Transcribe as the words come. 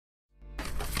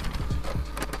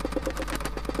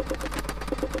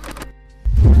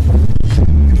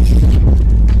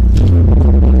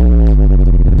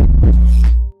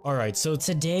Alright, so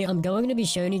today I'm going to be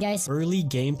showing you guys early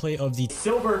gameplay of the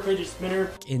silver fidget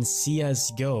spinner in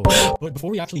CSGO. But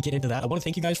before we actually get into that, I want to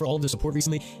thank you guys for all of the support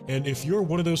recently. And if you're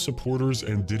one of those supporters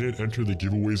and didn't enter the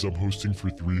giveaways I'm hosting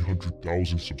for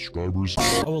 300,000 subscribers,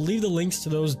 I will leave the links to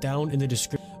those down in the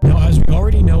description. Now, as we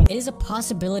already know, it is a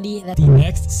possibility that the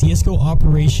next CSGO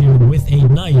operation with a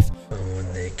knife,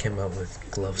 when they came out with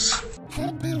gloves,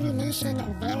 could be releasing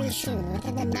very soon,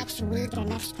 within the next week or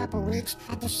next couple weeks,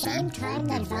 at the same time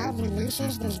that Valve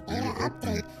releases this beta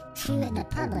update to the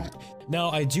public.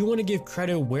 Now, I do want to give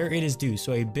credit where it is due,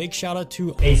 so a big shout out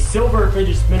to a silver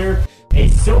fidget spinner, a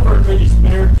silver fidget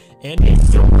spinner, and a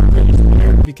silver fidget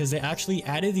spinner, because they actually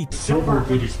added the silver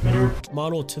fidget spinner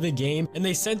model to the game, and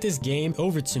they sent this game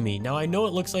over to me. Now, I know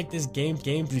it looks like this game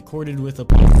recorded with a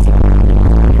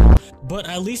but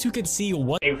at least you can see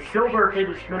what a silver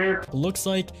fidget spinner looks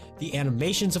like, the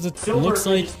animations of the looks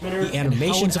like, the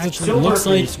animations of the looks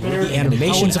like, the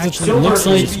animations of the looks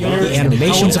like, the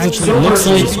animations of the looks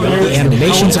like, the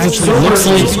animations actually looks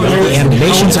like, the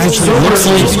animations actually looks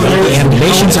like, the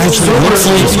animations actually looks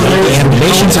like, the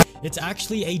animations. It's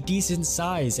actually a decent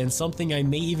size and something I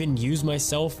may even use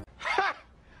myself.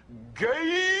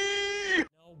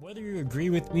 Whether you agree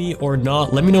with me or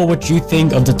not, let me know what you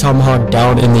think of the tomahawk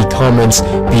down in the comments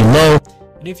below.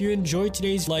 And if you enjoyed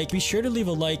today's be sure to leave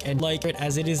a like and like it,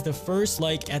 as it is the first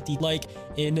at the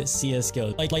in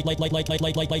CSGO.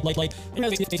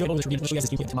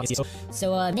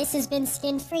 So this has been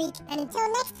SkinFreak, and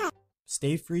until next time,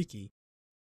 stay freaky.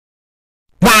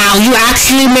 Wow, you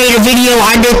actually made a video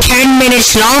under 10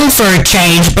 minutes long for a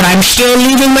change, but I'm still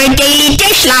leaving my daily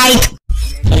dislike.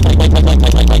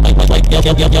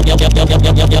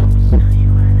 Yep.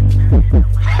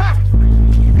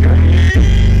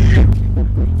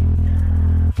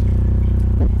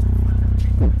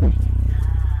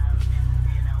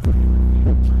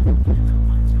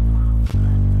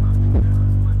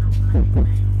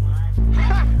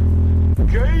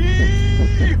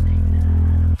 Gay!